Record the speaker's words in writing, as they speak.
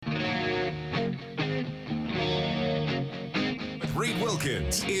Reed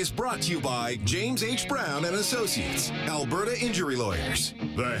Wilkins is brought to you by James H. Brown and Associates, Alberta Injury Lawyers,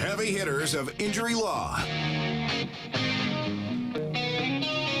 the heavy hitters of injury law.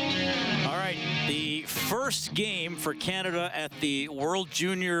 All right, the first game for Canada at the World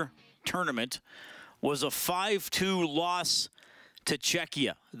Junior Tournament was a 5-2 loss to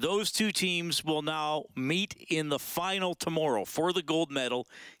Czechia. Those two teams will now meet in the final tomorrow for the gold medal.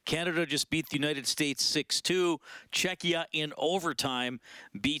 Canada just beat the United States 6-2. Czechia in overtime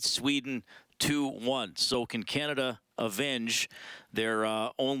beat Sweden 2-1. So can Canada avenge their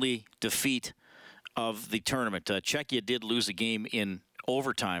only defeat of the tournament? Czechia did lose a game in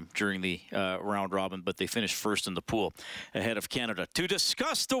overtime during the round robin, but they finished first in the pool ahead of Canada. To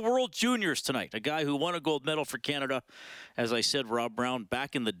discuss the World Juniors tonight, a guy who won a gold medal for Canada, as I said, Rob Brown,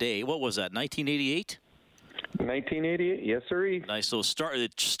 back in the day. What was that, 1988? 1988, yes, sir. Nice. So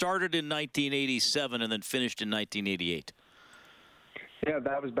it started in 1987 and then finished in 1988. Yeah,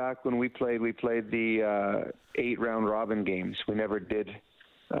 that was back when we played. We played the 8 round robin games. We never did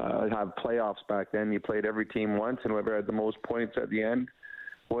have playoffs back then. You played every team once, and whoever had the most points at the end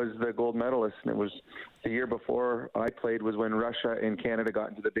was the gold medalist. And it was the year before I played was when Russia and Canada got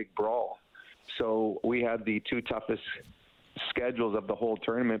into the big brawl. So we had the 2 toughest schedules of the whole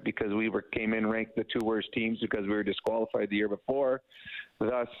tournament because we came in ranked the 2 worst teams because we were disqualified the year before.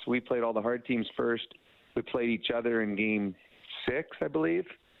 Thus, we played all the hard teams first. We played each other in game 6, I believe.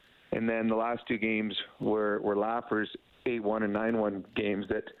 And then the last 2 games were laughers, 8-1 and 9-1 games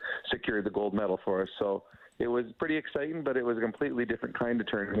that secured the gold medal for us. So it was pretty exciting, but it was a completely different kind of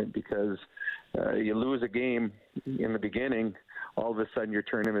tournament because you lose a game in the beginning, all of a sudden your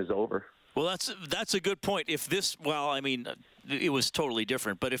tournament is over. Well, that's a good point. If this, well, I mean, it was totally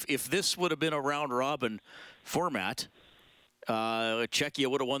different. But if this would have been a round robin format, Czechia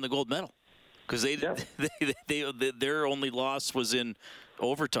would have won the gold medal because their only loss was in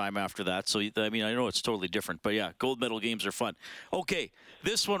overtime after that. So, I mean, I know it's totally different. But, yeah, gold medal games are fun. Okay,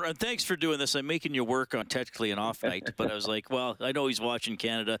 this one, and thanks for doing this. I'm making you work on technically an off night. But I was like, well, I know he's watching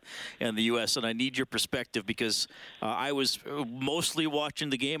Canada and the U.S., and I need your perspective because I was mostly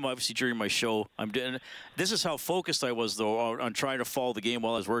watching the game, obviously, during my show. This is how focused I was, though, on trying to follow the game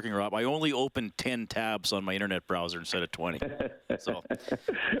while I was working, Rob. I only opened 10 tabs on my internet browser instead of 20. So,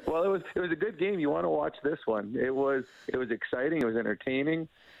 well, it was a good game. You want to watch this one. It was exciting. It was entertaining. It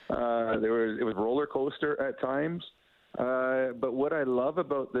was roller coaster at times. But what I love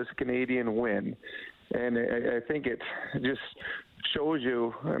about this Canadian win, and I think it just shows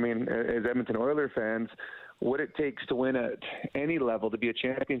you, I mean, as Edmonton Oilers fans, what it takes to win at any level, to be a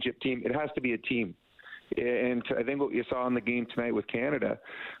championship team. It has to be a team. And I think what you saw in the game tonight with Canada,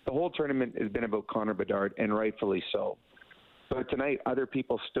 the whole tournament has been about Connor Bedard, and rightfully so. But tonight, other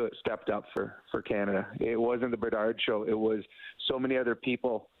people stepped up for Canada. It wasn't the Bedard show. It was so many other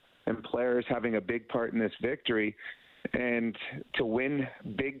people and players having a big part in this victory. And to win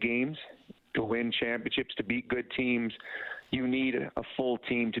big games, to win championships, to beat good teams, you need a full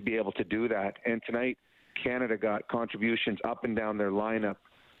team to be able to do that. And tonight, Canada got contributions up and down their lineup.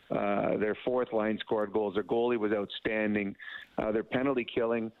 Their fourth line scored goals. Their goalie was outstanding. Their penalty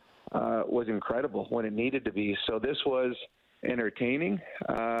killing was incredible when it needed to be. So this was entertaining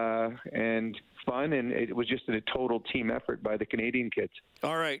and fun, and it was just a total team effort by the Canadian kids.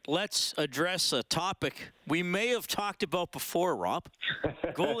 All right, let's address a topic we may have talked about before, Rob.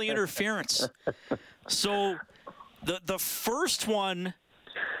 Goalie interference. So the first one,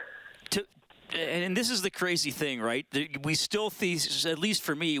 and this is the crazy thing, right? We still see, at least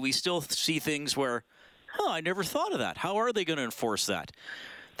for me, we still see things where, I never thought of that. How are they going to enforce that?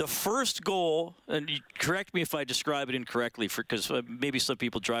 The first goal, and you correct me if I describe it incorrectly, because maybe some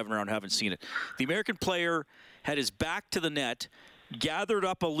people driving around haven't seen it. The American player had his back to the net, gathered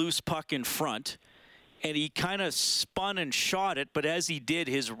up a loose puck in front, and he kind of spun and shot it, but as he did,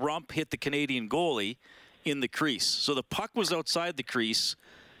 his rump hit the Canadian goalie in the crease. So the puck was outside the crease.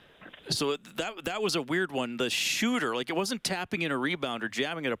 So that was a weird one. The shooter, like it wasn't tapping in a rebound or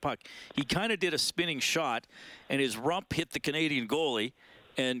jamming at a puck. He kind of did a spinning shot, and his rump hit the Canadian goalie.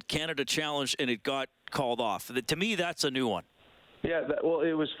 And Canada challenged, and it got called off. To me, that's a new one. Yeah, well,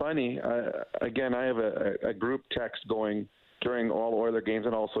 it was funny. Again, I have a group text going during all Oiler games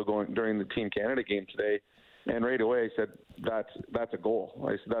and also going during the Team Canada game today. And right away I said, that's a goal.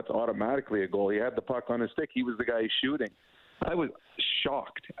 I said, that's automatically a goal. He had the puck on his stick. He was the guy shooting. I was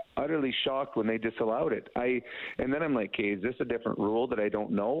shocked, utterly shocked when they disallowed it. And then I'm like, okay, is this a different rule that I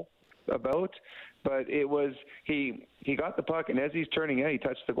don't know about? But it was, he got the puck, and as he's turning out, he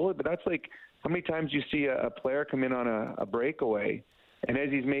touched the goalie. But that's like, how many times you see a player come in on a breakaway, and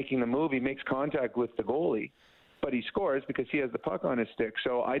as he's making the move, he makes contact with the goalie. but he scores because he has the puck on his stick.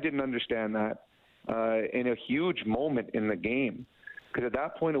 So I didn't understand that in a huge moment in the game, because at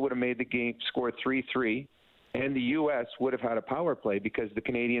that point it would have made the game score 3-3, and the U.S. would have had a power play because the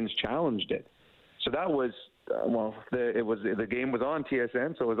Canadians challenged it. So that was the game was on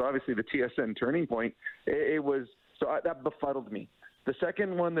TSN, so it was obviously the TSN turning point. That befuddled me. The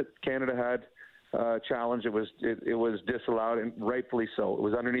second one that Canada had challenge, it was disallowed, and rightfully so. It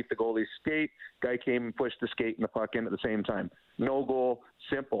was underneath the goalie's skate. Guy came and pushed the skate and the puck in at the same time. No goal,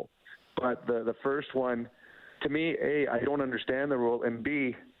 simple. But the first one, to me, A, I don't understand the rule, and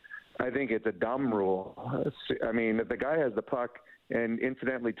B, I think it's a dumb rule. I mean, if the guy has the puck and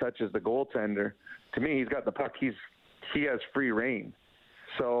incidentally touches the goaltender, to me, he's got the puck. He has free reign.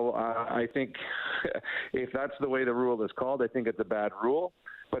 So I think if that's the way the rule is called, I think it's a bad rule.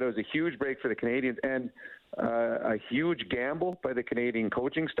 But it was a huge break for the Canadians, and a huge gamble by the Canadian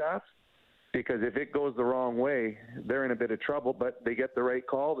coaching staff, because if it goes the wrong way, they're in a bit of trouble. But they get the right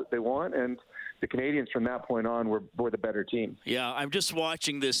call that they want, and the Canadians from that point on were the better team. Yeah, I'm just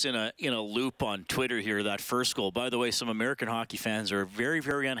watching this in a loop on Twitter here, that first goal. By the way, some American hockey fans are very,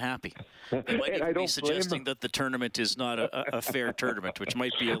 very unhappy. They might even be suggesting that the tournament is not a fair tournament, which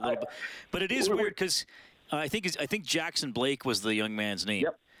might be a little bit. But it is weird because I think Jackson Blake was the young man's name.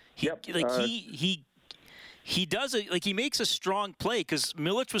 Yep. He does it, like, he makes a strong play because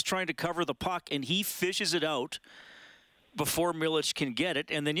Milic was trying to cover the puck and he fishes it out before Milic can get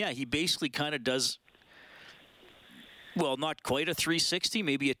it, and then he basically kind of does, well, not quite a 360,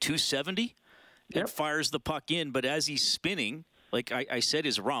 maybe a 270, and fires the puck in. But as he's spinning, like I said,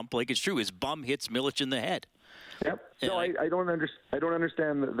 his rump, like it's true, his bum hits Milic in the head. Yep. No, I don't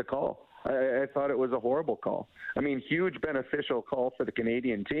understand the call. I thought it was a horrible call. I mean, huge beneficial call for the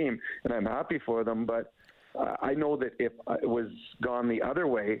Canadian team, and I'm happy for them. But I know that if it was gone the other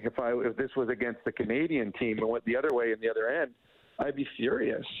way, if this was against the Canadian team and went the other way in the other end, I'd be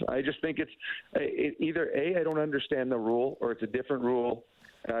furious. I just think it's either A, I don't understand the rule, or it's a different rule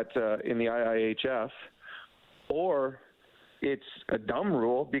in the IIHF, or it's a dumb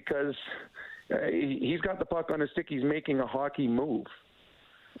rule because he's got the puck on his stick. He's making a hockey move.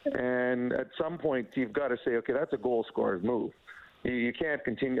 And at some point, you've got to say, okay, that's a goal scorer's move. You can't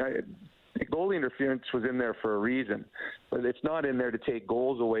continue. Goalie interference was in there for a reason, but it's not in there to take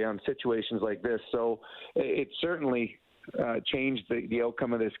goals away on situations like this. So it certainly changed the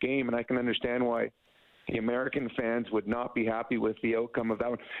outcome of this game, and I can understand why the American fans would not be happy with the outcome of that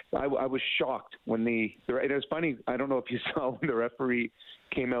one. I was shocked when it was funny. I don't know if you saw when the referee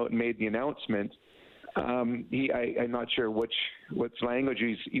came out and made the announcement. I'm not sure which language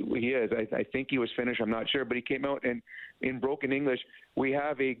he is. I think he was Finnish. I'm not sure, but he came out and in broken English, we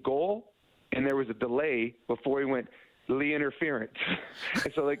have a goal, and there was a delay before he went Lee interference.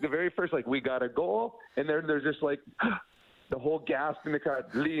 And so, like, the very first, like, we got a goal, and there's just like the whole gasp in the crowd,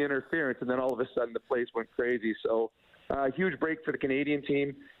 Lee interference, and then all of a sudden the place went crazy. So. Huge break for the Canadian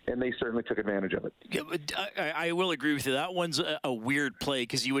team, and they certainly took advantage of it. Yeah, I will agree with you. That one's a weird play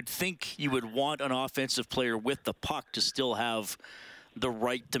because you would think you would want an offensive player with the puck to still have the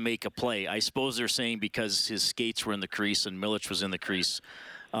right to make a play. I suppose they're saying because his skates were in the crease and Milic was in the crease.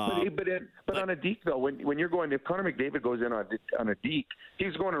 But on a deke, though, when you're going, if Connor McDavid goes in on a deke,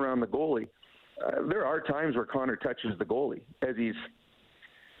 he's going around the goalie. There are times where Connor touches the goalie as he's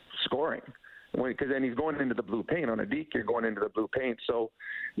scoring. Because then he's going into the blue paint. On a deke, you're going into the blue paint. So,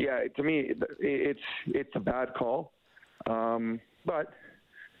 yeah, to me, it's a bad call. But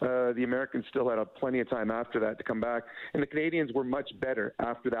the Americans still had plenty of time after that to come back. And the Canadians were much better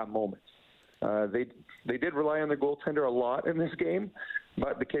after that moment. They did rely on their goaltender a lot in this game,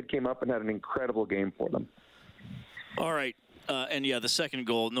 but the kid came up and had an incredible game for them. All right. The second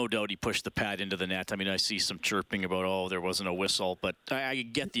goal, no doubt he pushed the pad into the net. I mean, I see some chirping about, there wasn't a whistle, but I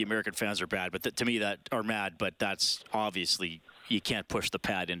get the American fans are bad, but to me that are mad, but that's obviously you can't push the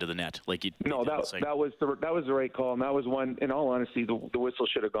pad into the net like you. No, that was the right call, and that was one. In all honesty, the whistle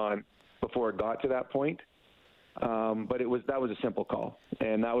should have gone before it got to that point. But that was a simple call,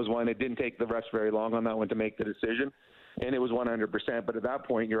 and that was one. It didn't take the refs very long on that one to make the decision, and it was 100%. But at that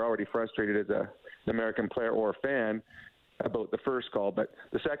point, you're already frustrated as an American player or fan about the first call. But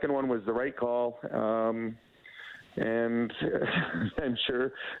the second one was the right call, and I'm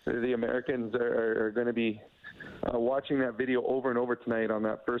sure the Americans are going to be watching that video over and over tonight on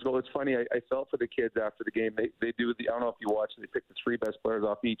that first goal. It's funny, I felt for the kids after the game. They do I don't know if you watched, they pick the three best players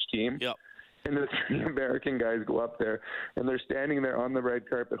off each team. Yep. And the three American guys go up there, and they're standing there on the red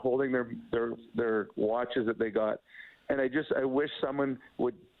carpet holding their watches that they got. And I wish someone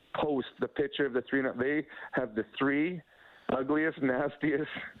would post the picture of the three. They have the three ugliest, nastiest,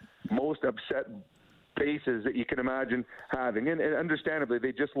 most upset faces that you can imagine having. And understandably,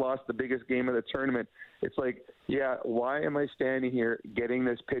 they just lost the biggest game of the tournament. It's like, yeah, why am I standing here getting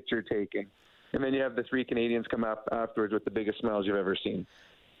this picture taken? And then you have the 3 Canadians come up afterwards with the biggest smiles you've ever seen.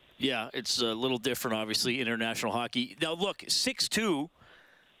 Yeah, it's a little different, obviously, international hockey. Now, look, 6-2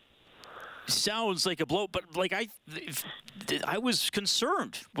 sounds like a blow, but like I was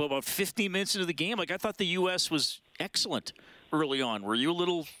concerned about 15 minutes into the game. Like, I thought the U.S. was excellent early on. Were you a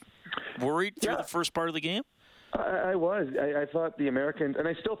little worried through the first part of the game? I was. I thought the Americans, and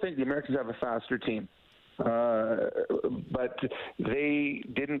I still think the Americans have a faster team. But they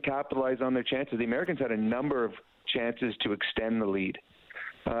didn't capitalize on their chances. The Americans had a number of chances to extend the lead,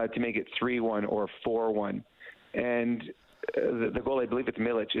 to make it 3-1 or 4-1. And the goal, I believe it's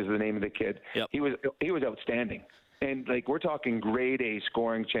Milic is the name of the kid. Yep. He was outstanding. And, like, we're talking grade A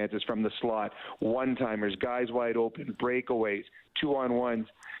scoring chances from the slot, one-timers, guys wide open, breakaways, 2-on-1s.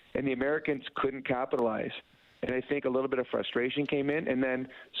 And the Americans couldn't capitalize. And I think a little bit of frustration came in. And then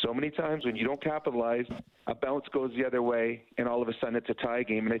so many times when you don't capitalize, a bounce goes the other way, and all of a sudden it's a tie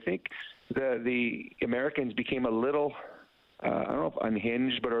game. And I think the Americans became a little, I don't know if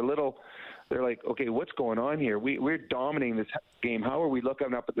unhinged, but a little, they're like, okay, what's going on here? We're dominating this game. How are we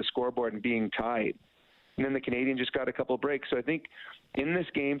looking up at the scoreboard and being tied? And then the Canadians just got a couple of breaks. So I think in this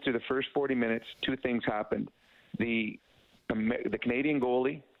game, through the first 40 minutes, 2 things happened. The Canadian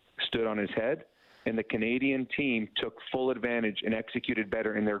goalie stood on his head, and the Canadian team took full advantage and executed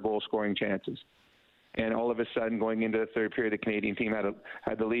better in their goal-scoring chances. And all of a sudden, going into the third period, the Canadian team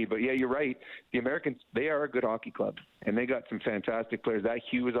had the lead. But, yeah, you're right. The Americans, they are a good hockey club, and they got some fantastic players. That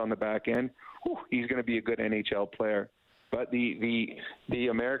Hughes on the back end, he's going to be a good NHL player. But the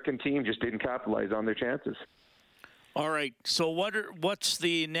American team just didn't capitalize on their chances. All right. So what's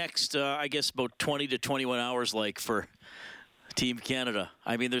the next, I guess, about 20 to 21 hours like for Team Canada?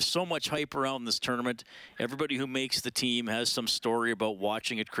 I mean, there's so much hype around this tournament. Everybody who makes the team has some story about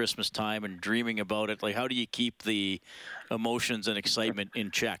watching at Christmas time and dreaming about it. Like, how do you keep the emotions and excitement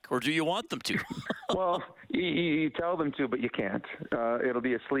in check? Or do you want them to? Well, you tell them to, but you can't. It'll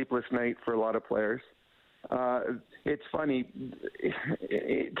be a sleepless night for a lot of players. It's funny.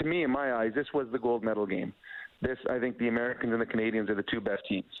 To me, in my eyes, this was the gold medal game. I think the Americans and the Canadians are the 2 best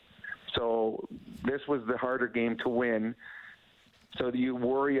teams. So this was the harder game to win. So you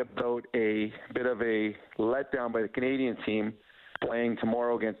worry about a bit of a letdown by the Canadian team playing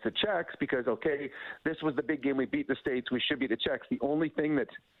tomorrow against the Czechs because, okay, this was the big game. We beat the States. We should beat the Czechs. The only thing that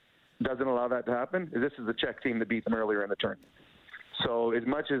doesn't allow that to happen is this is the Czech team that beat them earlier in the tournament. So as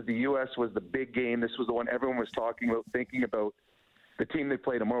much as the U.S. was the big game, this was the one everyone was talking about, thinking about. The team they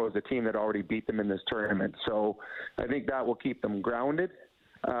play tomorrow is the team that already beat them in this tournament. So I think that will keep them grounded.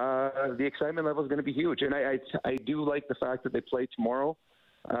 The excitement level is going to be huge. And I do like the fact that they play tomorrow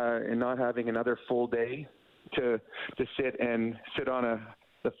and not having another full day to sit on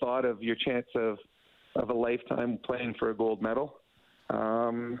the thought of your chance of a lifetime playing for a gold medal.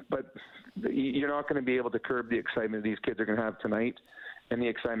 But you're not going to be able to curb the excitement these kids are going to have tonight and the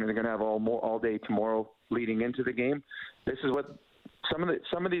excitement they're going to have all day tomorrow leading into the game. This is what some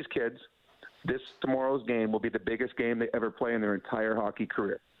of these kids, tomorrow's game will be the biggest game they ever play in their entire hockey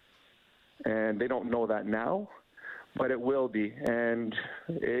career. And they don't know that now, but it will be. And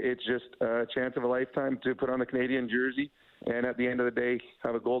it's just a chance of a lifetime to put on the Canadian jersey and at the end of the day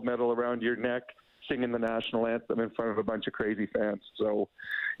have a gold medal around your neck, singing the national anthem in front of a bunch of crazy fans. So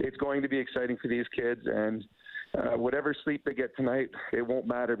it's going to be exciting for these kids. And whatever sleep they get tonight, it won't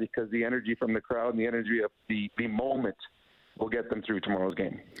matter because the energy from the crowd and the energy of the moment will get them through tomorrow's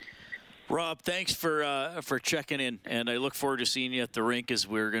game. Rob, thanks for checking in, and I look forward to seeing you at the rink as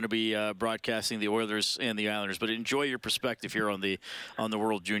we're going to be broadcasting the Oilers and the Islanders. But enjoy your perspective here on the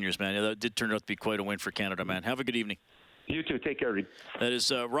World Juniors, man. That did turn out to be quite a win for Canada, man. Have a good evening. You too. Take care, Reed. That is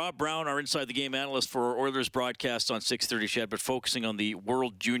Rob Brown, our Inside the Game analyst for our Oilers broadcast on 6:30 CHED, but focusing on the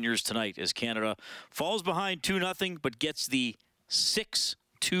World Juniors tonight as Canada falls behind 2-0, but gets the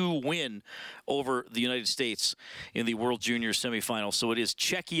 6-2 win over the United States in the World Junior semifinal. So it is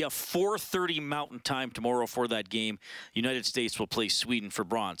Czechia, 4:30 Mountain Time tomorrow for that game. United States will play Sweden for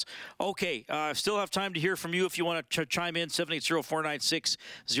bronze. Okay, still have time to hear from you if you want to chime in,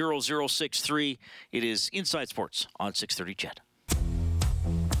 780-496-0063. It is Inside Sports on 6:30 CHED.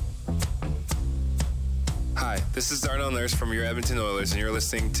 Hi, this is Darnell Nurse from your Edmonton Oilers, and you're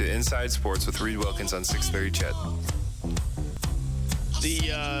listening to Inside Sports with Reed Wilkins on 6:30 CHED.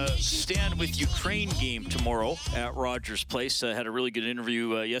 The Stand With Ukraine game tomorrow at Rogers Place. Had a really good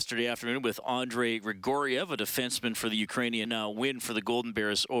interview yesterday afternoon with Andrei Grigoriev, a defenseman for the Ukrainian win for the Golden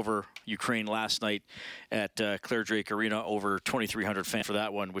Bears over Ukraine last night at Claire Drake Arena. Over 2,300 fans for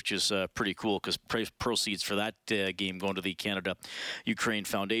that one, which is pretty cool because proceeds for that game going to the Canada-Ukraine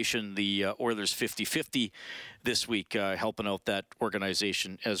Foundation. The Oilers 50-50 this week, helping out that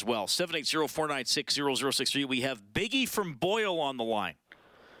organization as well. 780-496-0063. We have Biggie from Boyle on the line.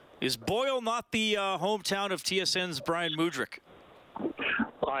 Is Boyle not the hometown of TSN's Brian Mudryk?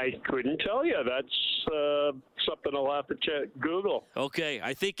 I couldn't tell you. That's something I'll have to check Google. Okay,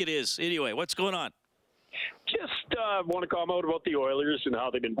 I think it is. Anyway, what's going on? Just want to comment about the Oilers and how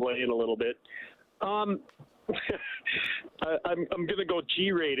they've been playing a little bit. I'm going to go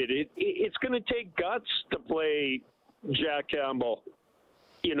G-rated. It's going to take guts to play Jack Campbell,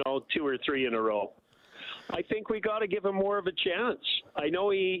 2 or 3 in a row. I think we got to give him more of a chance. I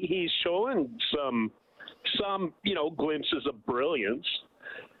know he's showing some glimpses of brilliance,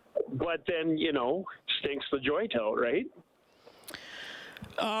 but then, stinks the joint out, right?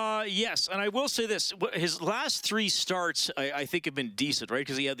 Yes, and I will say this. His last 3 starts, I think, have been decent, right?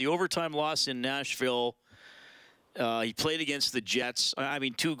 Because he had the overtime loss in Nashville. He played against the Jets.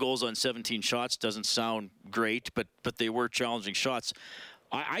 2 goals on 17 shots doesn't sound great, but they were challenging shots.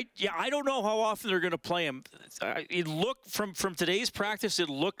 I don't know how often they're going to play him. It looked from today's practice, it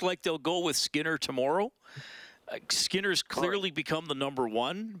looked like they'll go with Skinner tomorrow. Skinner's clearly become the number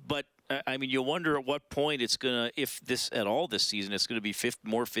 1, but you wonder at what point it's going to, if this at all this season, it's going to be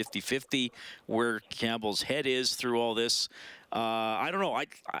more 50-50 where Campbell's head is through all this. I don't know.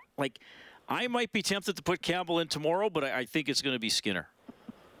 I might be tempted to put Campbell in tomorrow, but I think it's going to be Skinner.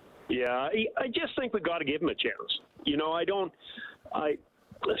 Yeah, I just think we got to give him a chance. I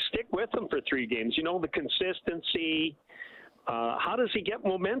stick with him for 3 games. The consistency. How does he get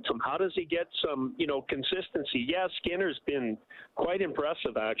momentum? How does he get some, consistency? Yeah, Skinner's been quite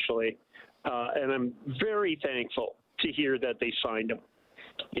impressive, actually. And I'm very thankful to hear that they signed him.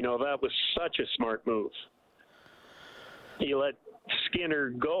 That was such a smart move. You let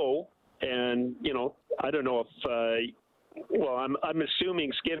Skinner go, and, I don't know if, I'm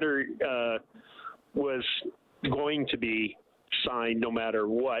assuming Skinner was going to be signed no matter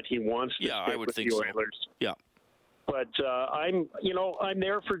what. He wants to stick with the Oilers. So. Yeah. But I'm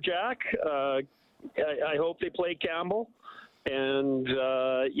there for Jack. I hope they play Campbell, and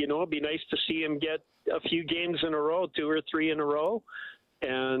it'd be nice to see him get a few games in a row, 2 or 3 in a row,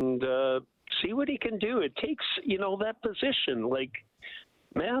 and see what he can do. It takes that position.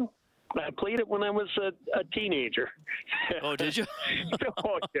 Man, I played it when I was a teenager. Oh, did you?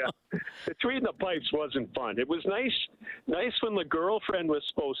 Oh, yeah. Between the pipes wasn't fun. It was nice when the girlfriend was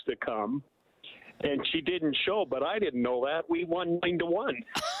supposed to come, and she didn't show, but I didn't know that. We won 9-1.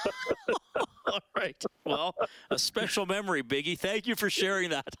 All right. Well, a special memory, Biggie. Thank you for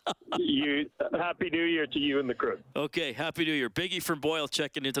sharing that. Happy New Year to you and the crew. Okay, Happy New Year. Biggie from Boyle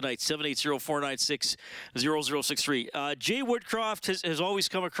checking in tonight, 780-496-0063. Jay Woodcroft has always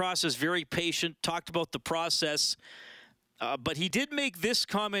come across as very patient, talked about the process, but he did make this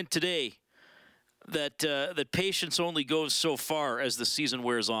comment today that patience only goes so far as the season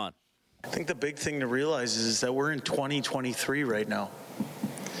wears on. I think the big thing to realize is that we're in 2023 right now.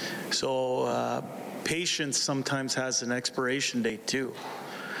 So patience sometimes has an expiration date too.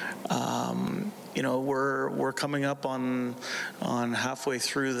 We're coming up on halfway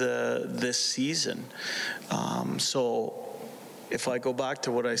through this season. So if I go back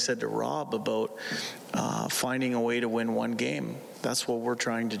to what I said to Rob about finding a way to win one game, that's what we're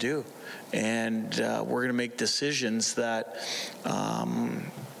trying to do. And we're going to make decisions that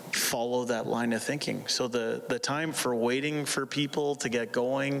follow that line of thinking. So the time for waiting for people to get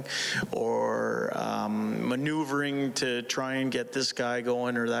going or maneuvering to try and get this guy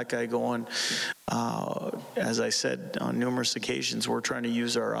going or that guy going, as I said on numerous occasions, we're trying to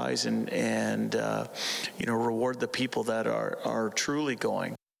use our eyes and reward the people that are truly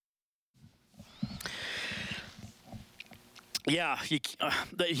going. Yeah,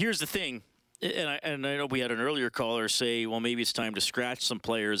 here's the thing. And I know we had an earlier caller say, well, maybe it's time to scratch some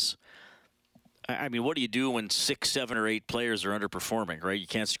players. What do you do when 6, 7, or 8 players are underperforming, right? You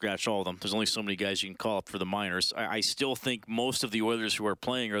can't scratch all of them. There's only so many guys you can call up for the minors. I still think most of the Oilers who are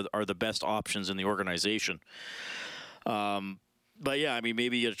playing are the best options in the organization. But, yeah,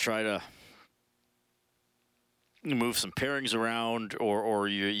 maybe you got to try to move some pairings around, or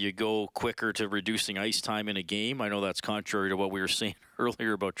you go quicker to reducing ice time in a game. I know that's contrary to what we were saying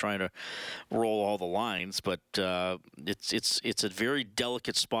earlier about trying to roll all the lines, but it's a very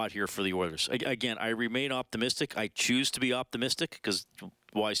delicate spot here for the Oilers. Again, I remain optimistic. I choose to be optimistic because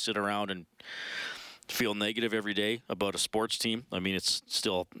why sit around and feel negative every day about a sports team? I mean, it's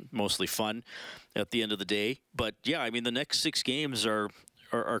still mostly fun at the end of the day. But yeah, I mean, the next 6 games are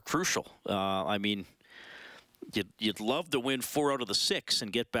crucial. I mean, You'd love to win 4 out of the 6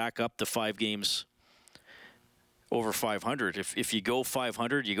 and get back up to 5 games over 500. If you go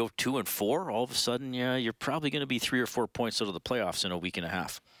 500, you go 2-4. All of a sudden, yeah, you're probably going to be 3 or 4 points out of the playoffs in a week and a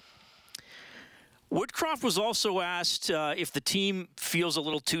half. Woodcroft was also asked if the team feels a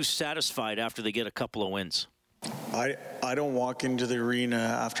little too satisfied after they get a couple of wins. I don't walk into the arena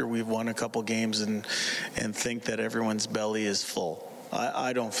after we've won a couple games and think that everyone's belly is full.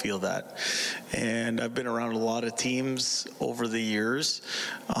 I don't feel that. And I've been around a lot of teams over the years,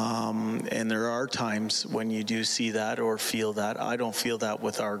 and there are times when you do see that or feel that. I don't feel that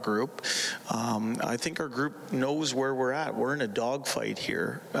with our group. I think our group knows where we're at. We're in a dogfight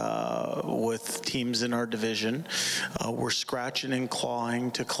here with teams in our division. We're scratching and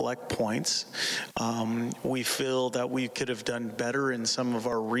clawing to collect points. We feel that we could have done better in some of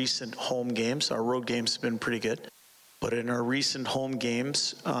our recent home games. Our road games have been pretty good. But in our recent home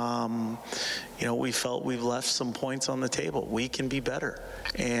games, we felt we've left some points on the table. We can be better.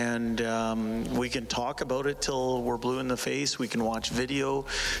 And we can talk about it till we're blue in the face. We can watch video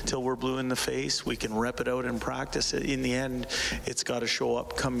till we're blue in the face. We can rep it out in practice. In the end, it's got to show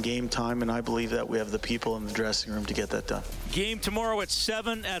up come game time, and I believe that we have the people in the dressing room to get that done. Game tomorrow at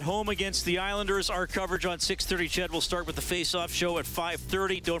 7 at home against the Islanders. Our coverage on 6:30 CHED will start with the face-off show at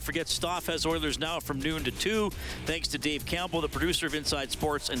 5:30. Don't forget, Stoff has Oilers Now from noon to 2. Thanks to Dave Campbell, the producer of Inside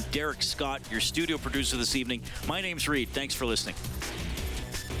Sports, and Derek Scott, your studio producer this evening. My name's Reed. Thanks for listening.